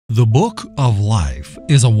The Book of Life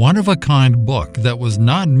is a one-of-a-kind book that was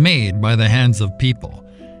not made by the hands of people,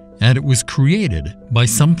 and it was created by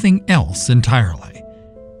something else entirely.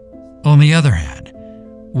 On the other hand,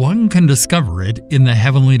 one can discover it in the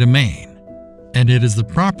heavenly domain, and it is the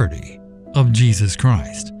property of Jesus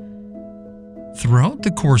Christ. Throughout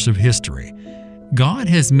the course of history, God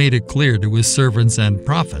has made it clear to His servants and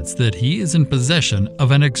prophets that He is in possession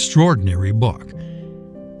of an extraordinary book.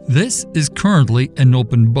 This is currently an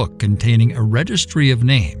open book containing a registry of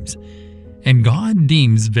names, and God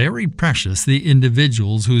deems very precious the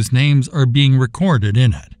individuals whose names are being recorded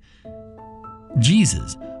in it.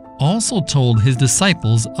 Jesus also told His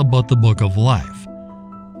disciples about the Book of Life.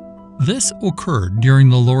 This occurred during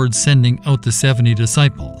the Lord sending out the 70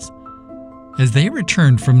 disciples. As they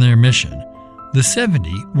returned from their mission, the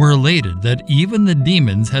 70 were elated that even the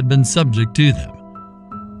demons had been subject to them.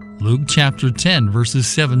 Luke chapter 10, verses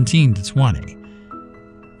 17 to 20.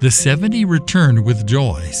 The 70 returned with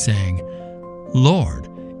joy, saying, "Lord,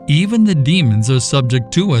 even the demons are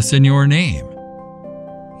subject to us in your name."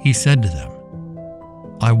 He said to them,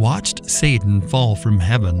 "I watched Satan fall from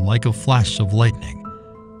heaven like a flash of lightning.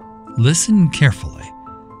 Listen carefully.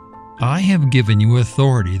 I have given you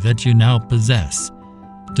authority that you now possess,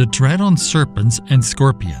 to tread on serpents and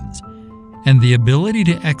scorpions, and the ability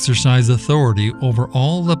to exercise authority over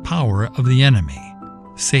all the power of the enemy,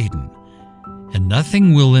 Satan, and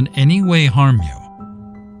nothing will in any way harm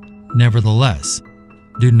you. Nevertheless,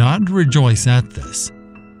 do not rejoice at this,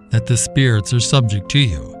 that the spirits are subject to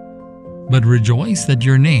you, but rejoice that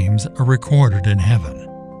your names are recorded in heaven."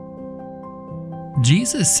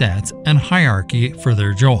 Jesus sets an hierarchy for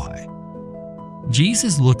their joy.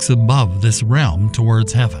 Jesus looks above this realm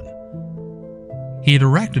towards heaven. He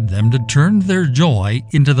directed them to turn their joy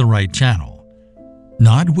into the right channel.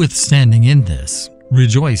 Notwithstanding in this,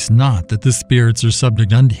 rejoice not that the spirits are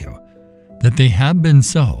subject unto you, that they have been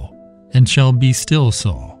so, and shall be still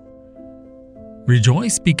so.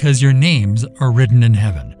 Rejoice because your names are written in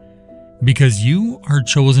heaven, because you are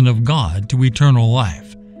chosen of God to eternal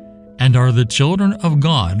life, and are the children of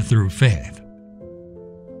God through faith.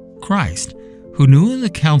 Christ, who knew the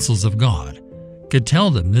counsels of God, could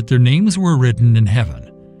tell them that their names were written in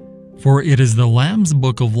heaven, for it is the Lamb's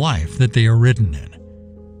book of life that they are written in.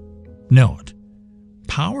 Note,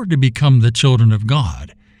 power to become the children of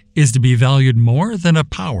God is to be valued more than a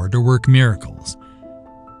power to work miracles.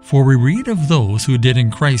 For we read of those who did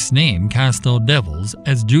in Christ's name cast out devils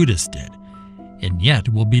as Judas did, and yet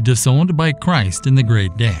will be disowned by Christ in the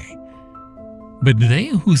great day. But they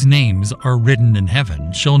whose names are written in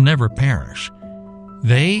heaven shall never perish.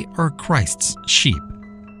 They are Christ's sheep,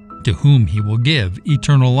 to whom He will give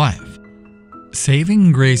eternal life.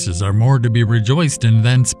 Saving graces are more to be rejoiced in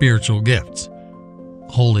than spiritual gifts.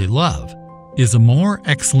 Holy love is a more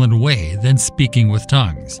excellent way than speaking with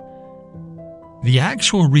tongues. The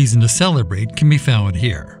actual reason to celebrate can be found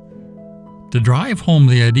here. To drive home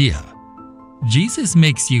the idea, Jesus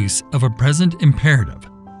makes use of a present imperative,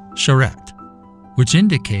 sharet, which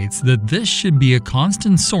indicates that this should be a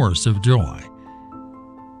constant source of joy.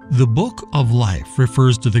 The Book of Life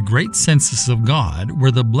refers to the great census of God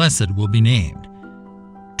where the blessed will be named.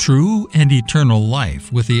 True and eternal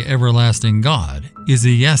life with the everlasting God is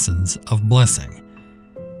the essence of blessing.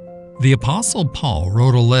 The Apostle Paul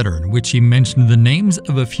wrote a letter in which he mentioned the names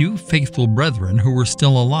of a few faithful brethren who were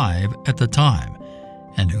still alive at the time,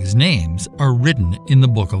 and whose names are written in the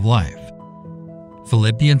Book of Life.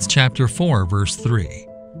 Philippians chapter 4, verse 3.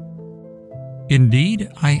 "Indeed,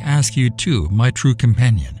 I ask you too, my true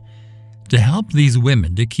companion, to help these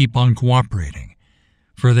women to keep on cooperating,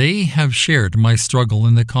 for they have shared my struggle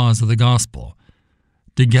in the cause of the gospel,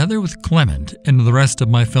 together with Clement and the rest of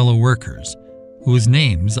my fellow workers, whose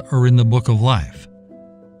names are in the Book of Life."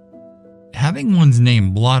 Having one's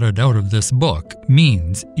name blotted out of this book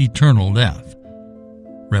means eternal death.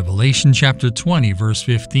 Revelation chapter 20, verse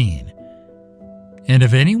 15. "And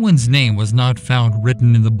if anyone's name was not found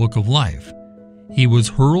written in the Book of Life, he was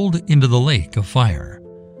hurled into the lake of fire."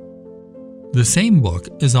 The same book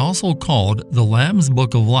is also called the Lamb's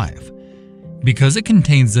Book of Life, because it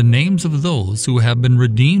contains the names of those who have been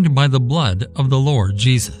redeemed by the blood of the Lord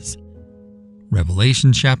Jesus.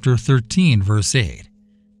 Revelation chapter 13, verse 8.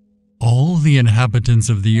 "All the inhabitants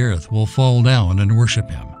of the earth will fall down and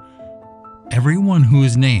worship Him. Everyone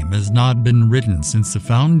whose name has not been written since the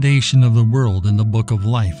foundation of the world in the book of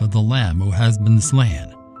life of the Lamb who has been slain,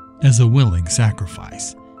 as a willing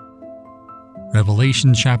sacrifice."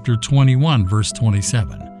 Revelation chapter 21, verse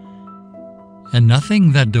 27. "And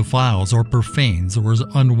nothing that defiles or profanes or is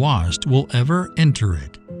unwashed will ever enter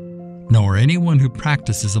it, nor anyone who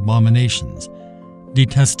practices abominations,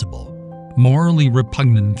 detestable, morally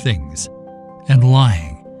repugnant things, and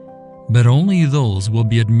lying, but only those will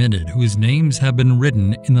be admitted whose names have been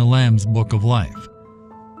written in the Lamb's Book of Life.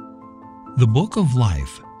 The Book of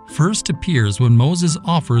Life first appears when Moses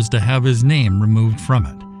offers to have his name removed from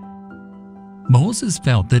it. Moses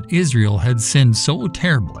felt that Israel had sinned so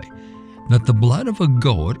terribly that the blood of a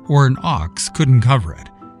goat or an ox couldn't cover it.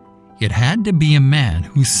 It had to be a man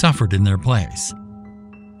who suffered in their place.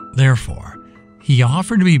 Therefore, he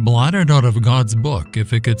offered to be blotted out of God's book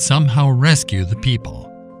if it could somehow rescue the people.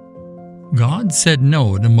 God said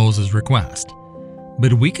no to Moses' request,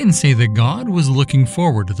 but we can say that God was looking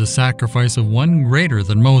forward to the sacrifice of one greater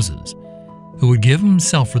than Moses, who would give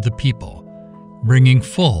himself for the people, bringing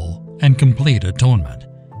full and complete atonement.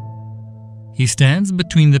 He stands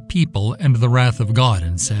between the people and the wrath of God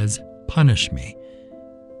and says, "Punish me."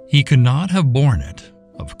 He could not have borne it.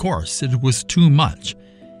 Of course, it was too much.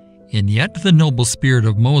 And yet the noble spirit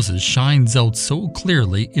of Moses shines out so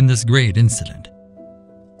clearly in this great incident.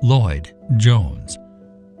 Lloyd Jones.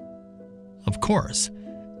 Of course,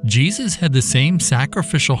 Jesus had the same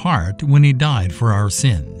sacrificial heart when he died for our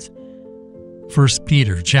sins. 1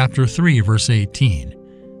 Peter chapter 3 verse 18.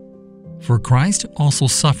 For Christ also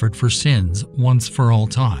suffered for sins once for all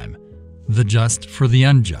time, the just for the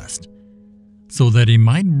unjust, so that he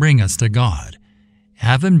might bring us to God,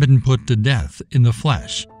 having been put to death in the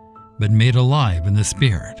flesh, but made alive in the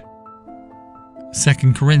Spirit.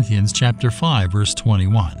 2 Corinthians chapter 5 verse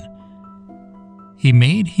 21. He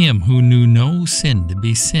made him who knew no sin to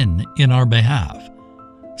be sin in our behalf,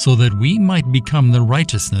 so that we might become the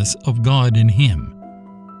righteousness of God in him.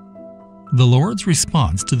 The Lord's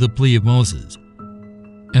response to the plea of Moses.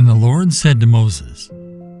 And the Lord said to Moses,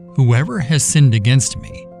 "Whoever has sinned against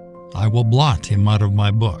me, I will blot him out of my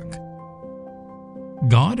book."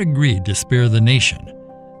 God agreed to spare the nation,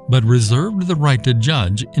 but reserved the right to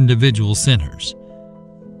judge individual sinners.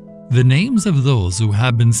 The names of those who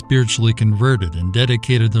have been spiritually converted and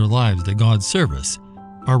dedicated their lives to God's service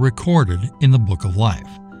are recorded in the Book of Life.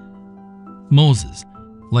 Moses,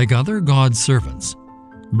 like other God's servants,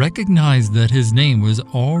 recognized that his name was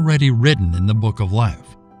already written in the Book of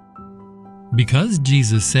Life. Because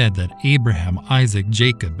Jesus said that Abraham, Isaac,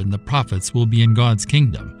 Jacob, and the prophets will be in God's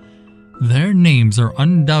kingdom, their names are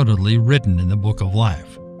undoubtedly written in the Book of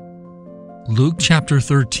Life. Luke chapter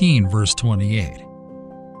 13 verse 28.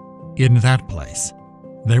 In that place,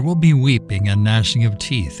 there will be weeping and gnashing of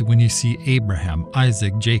teeth when you see Abraham,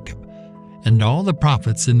 Isaac, Jacob, and all the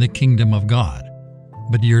prophets in the kingdom of God,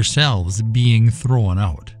 but yourselves being thrown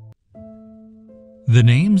out. The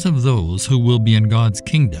names of those who will be in God's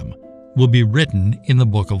kingdom will be written in the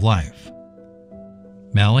Book of Life.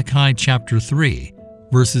 Malachi chapter 3,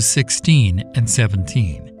 verses 16 and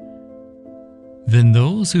 17. Then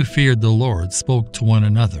those who feared the Lord spoke to one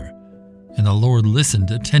another, and the Lord listened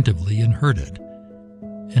attentively and heard it.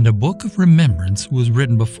 And a book of remembrance was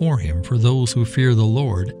written before him for those who fear the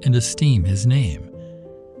Lord and esteem his name.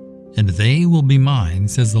 And they will be mine,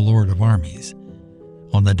 says the Lord of armies,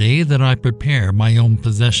 on the day that I prepare my own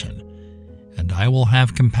possession, and I will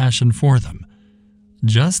have compassion for them,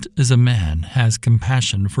 just as a man has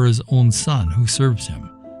compassion for his own son who serves him.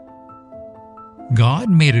 God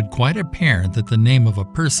made it quite apparent that the name of a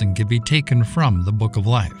person could be taken from the Book of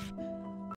Life.